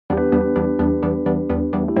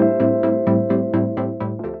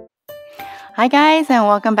Hi guys, and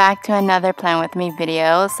welcome back to another Plan With Me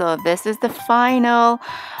video. So this is the final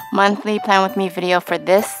monthly Plan With Me video for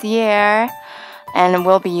this year, and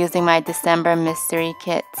we'll be using my December mystery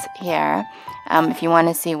kit here. If you want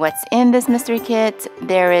to see what's in this mystery kit,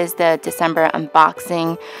 there is the December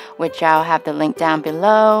unboxing, which I'll have the link down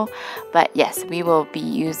below. But yes, we will be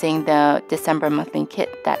using the December monthly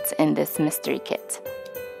kit that's in this mystery kit.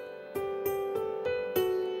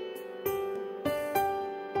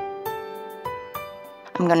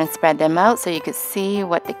 I'm going to spread them out so you could see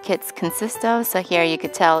what the kits consist of. So here you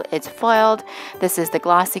could tell it's foiled. This is the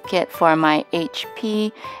glossy kit for my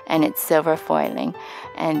HP, and it's silver foiling.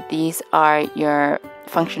 And these are your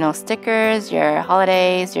functional stickers, your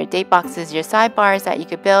holidays, your date boxes, your sidebars that you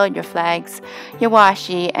could build, your flags, your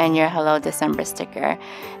washi, and your Hello December sticker.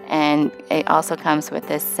 And it also comes with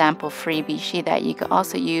this sample freebie sheet that you could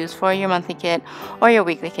also use for your monthly kit or your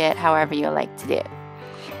weekly kit, however you like to do it.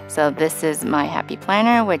 So this is my happy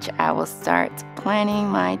planner, which I will start planning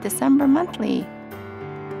my December monthly.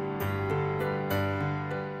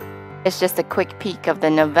 It's just a quick peek of the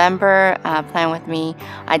November Plan With Me.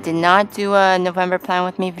 I did not do a November Plan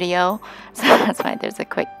With Me video, so that's why there's a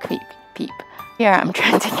quick peep. Here I'm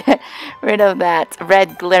trying to get rid of that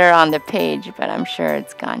red glitter on the page, but I'm sure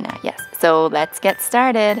it's gone now. Yes, so let's get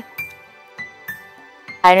started.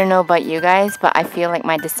 I don't know about you guys, but I feel like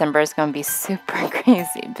my December is going to be super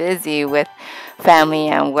crazy busy with family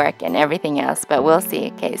and work and everything else, but we'll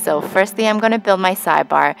see. Okay, so firstly, I'm going to build my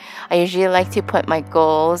sidebar. I usually like to put my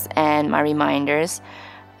goals and my reminders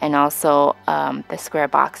and also the square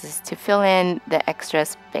boxes to fill in the extra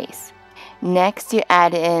space. Next, you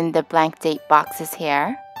add in the blank date boxes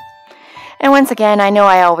here. And once again, I know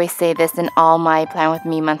I always say this in all my Plan With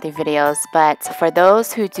Me monthly videos, but for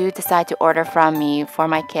those who do decide to order from me for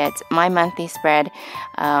my kit, my monthly spread,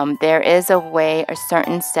 there is a way or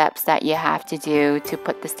certain steps that you have to do to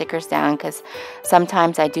put the stickers down, because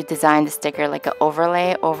sometimes I do design the sticker like an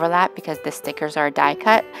overlap because the stickers are die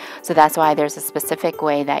cut. So that's why there's a specific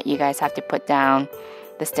way that you guys have to put down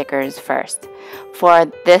the stickers first.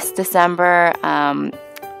 For this December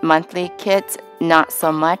monthly kit, not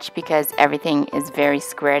so much, because everything is very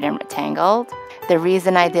squared and rectangled. The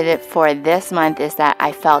reason I did it for this month is that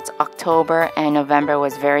I felt October and November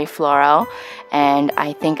was very floral, and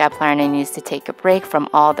I think our planner needs to take a break from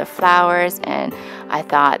all the flowers, and I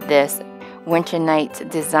thought this winter night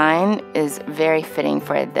design is very fitting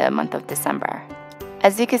for the month of December.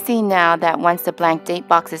 As you can see now that once the blank date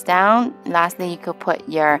box is down, lastly you could put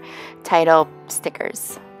your title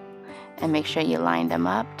stickers. And make sure you line them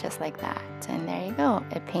up just like that. And there you go.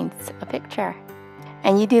 It paints a picture.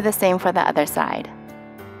 And you do the same for the other side.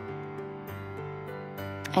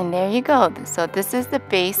 And there you go. So this is the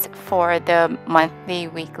base for the monthly,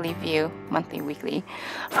 weekly view.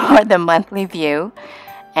 For the monthly view.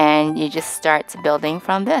 And you just start building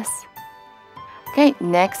from this. Okay,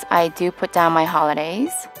 next I do put down my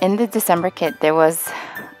holidays. In the December kit, there was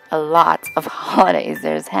a lot of holidays.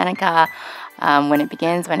 There's Hanukkah, when it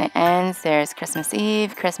begins, when it ends. There's Christmas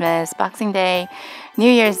Eve, Christmas, Boxing Day,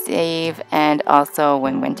 New Year's Eve, and also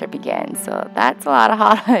when winter begins. So that's a lot of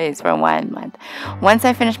holidays for 1 month. Once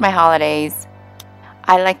I finish my holidays,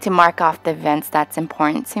 I like to mark off the events that's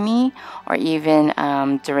important to me, or even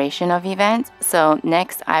duration of events. So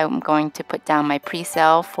next I'm going to put down my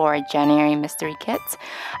pre-sale for January mystery kits.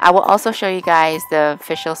 I will also show you guys the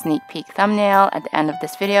official sneak peek thumbnail at the end of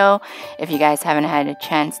this video if you guys haven't had a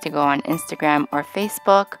chance to go on Instagram or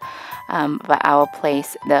Facebook, but I will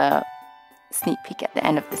place the sneak peek at the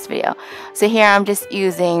end of this video. So here I'm just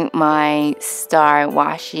using my star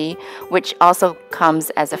washi, which also comes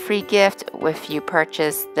as a free gift if you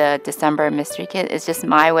purchase the December mystery kit. It's just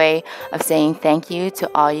my way of saying thank you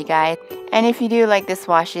to all you guys. And if you do like this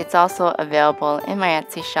washi, it's also available in my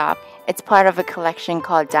Etsy shop. It's part of a collection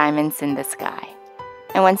called Diamonds in the Sky.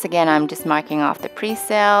 And once again, I'm just marking off the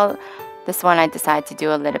pre-sale. This one I decided to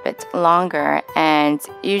do a little bit longer, and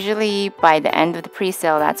usually by the end of the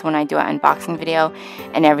pre-sale, that's when I do an unboxing video,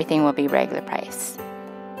 and everything will be regular price.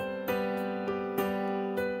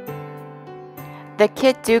 The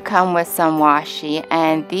kit do come with some washi,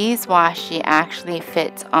 and these washi actually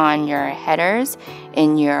fit on your headers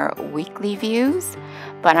in your weekly views,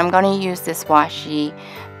 but I'm going to use this washi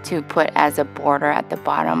to put as a border at the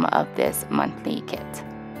bottom of this monthly kit.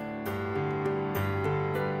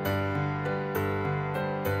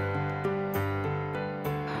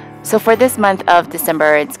 So for this month of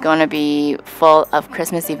December, it's going to be full of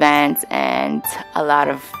Christmas events and a lot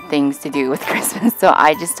of things to do with Christmas. So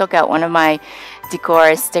I just took out one of my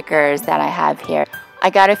decor stickers that I have here. I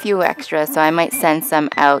got a few extras, so I might send some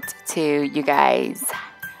out to you guys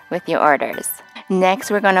with your orders.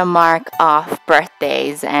 Next, we're gonna mark off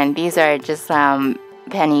birthdays, and these are just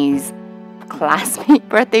Penny's classmate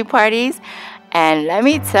birthday parties. And let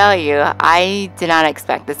me tell you, I did not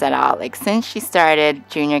expect this at all. Like, since she started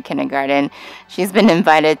junior kindergarten, she's been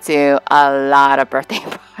invited to a lot of birthday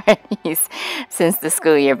parties since the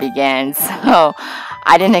school year began. So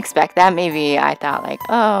I didn't expect that. Maybe I thought like,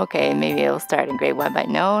 oh, okay, maybe it'll start in grade 1, but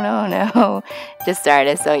no, just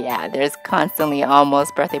started. So yeah, there's constantly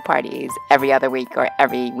almost birthday parties every other week or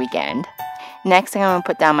every weekend. Next, I'm gonna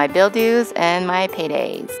put down my bill dues and my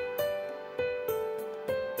paydays.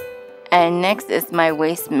 And next is my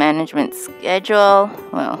waste management schedule.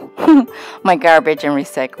 Well, my garbage and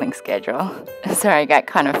recycling schedule. Sorry, I got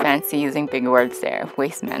kind of fancy using big words there.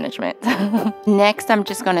 Waste management. Next, I'm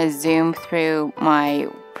just going to zoom through my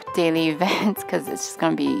daily events because it's just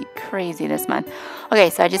going to be crazy this month. Okay,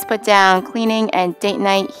 so I just put down cleaning and date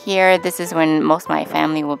night here. This is when most of my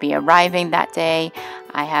family will be arriving that day.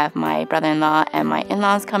 I have my brother-in-law and my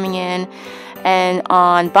in-laws coming in. And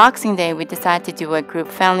on Boxing Day, we decided to do a group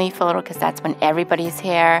family photo because that's when everybody's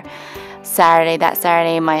here. That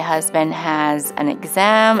Saturday, my husband has an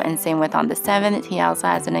exam, and same with on the 7th, he also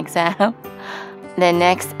has an exam. Then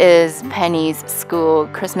next is Penny's school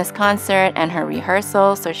Christmas concert and her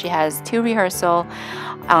rehearsal. So she has 2 rehearsals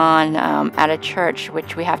on at a church,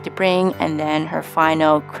 which we have to bring, and then her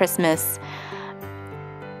final Christmas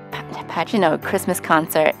Christmas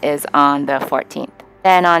concert is on the 14th.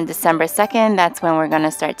 Then on December 2nd, that's when we're going to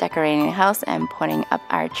start decorating the house and putting up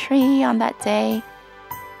our tree on that day.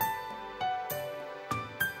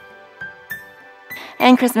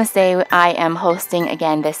 And Christmas Day, I am hosting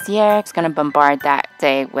again this year. I'm just going to bombard that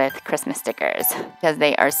day with Christmas stickers because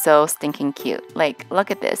they are so stinking cute. Like, look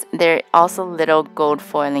at this. They're also little gold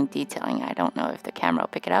foiling detailing. I don't know if the camera will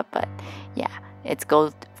pick it up, but yeah, it's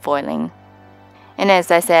gold foiling. And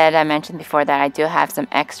as I said, I mentioned before that I do have some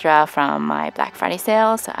extra from my Black Friday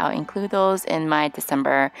sale, so I'll include those in my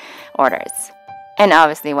December orders. And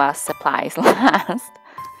obviously while supplies last,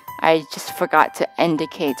 I just forgot to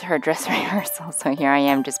indicate her dress rehearsal, so here I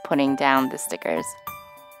am just putting down the stickers.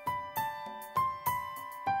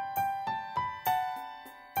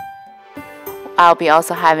 I'll be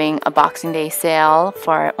also having a Boxing Day sale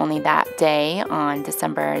for only that day on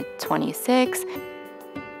December 26th.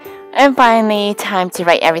 And finally, time to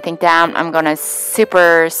write everything down. I'm gonna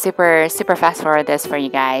super fast forward this for you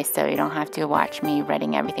guys so you don't have to watch me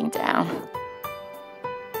writing everything down.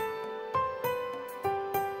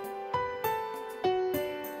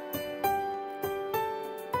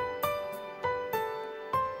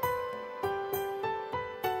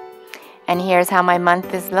 And here's how my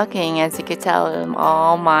month is looking. As you can tell,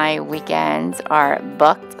 all my weekends are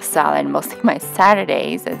booked solid, mostly my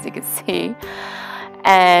Saturdays, as you can see.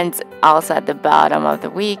 And also at the bottom of the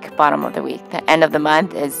week, the end of the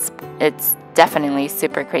month it's definitely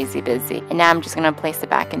super crazy busy. And now I'm just gonna place it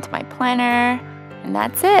back into my planner, and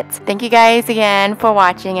that's it. Thank you guys again for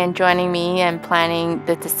watching and joining me and planning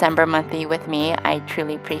the December monthly with me. I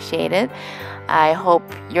truly appreciate it. I hope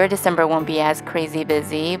your December won't be as crazy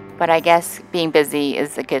busy, but I guess being busy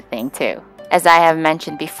is a good thing too. As I have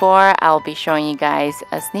mentioned before, I'll be showing you guys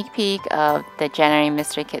a sneak peek of the January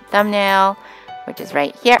mystery kit thumbnail, which is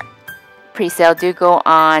right here. Pre-sale do go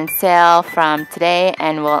on sale from today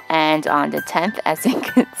and will end on the 10th, as you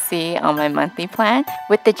can see on my monthly plan.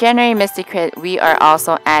 With the January mystery kit, we are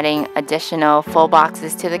also adding additional full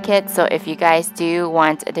boxes to the kit. So if you guys do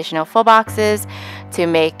want additional full boxes to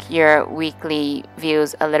make your weekly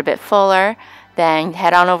views a little bit fuller, then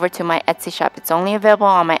head on over to my Etsy shop. It's only available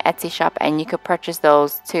on my Etsy shop, and you could purchase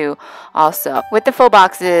those too also. With the full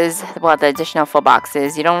boxes, well, the additional full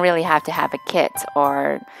boxes, you don't really have to have a kit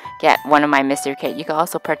or get one of my mystery kit. You can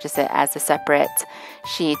also purchase it as a separate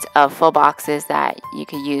sheet of full boxes that you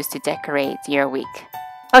could use to decorate your week.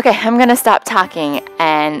 Okay, I'm gonna stop talking,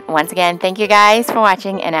 and once again, thank you guys for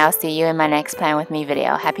watching, and I'll see you in my next Plan With Me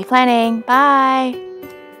video. Happy planning! Bye!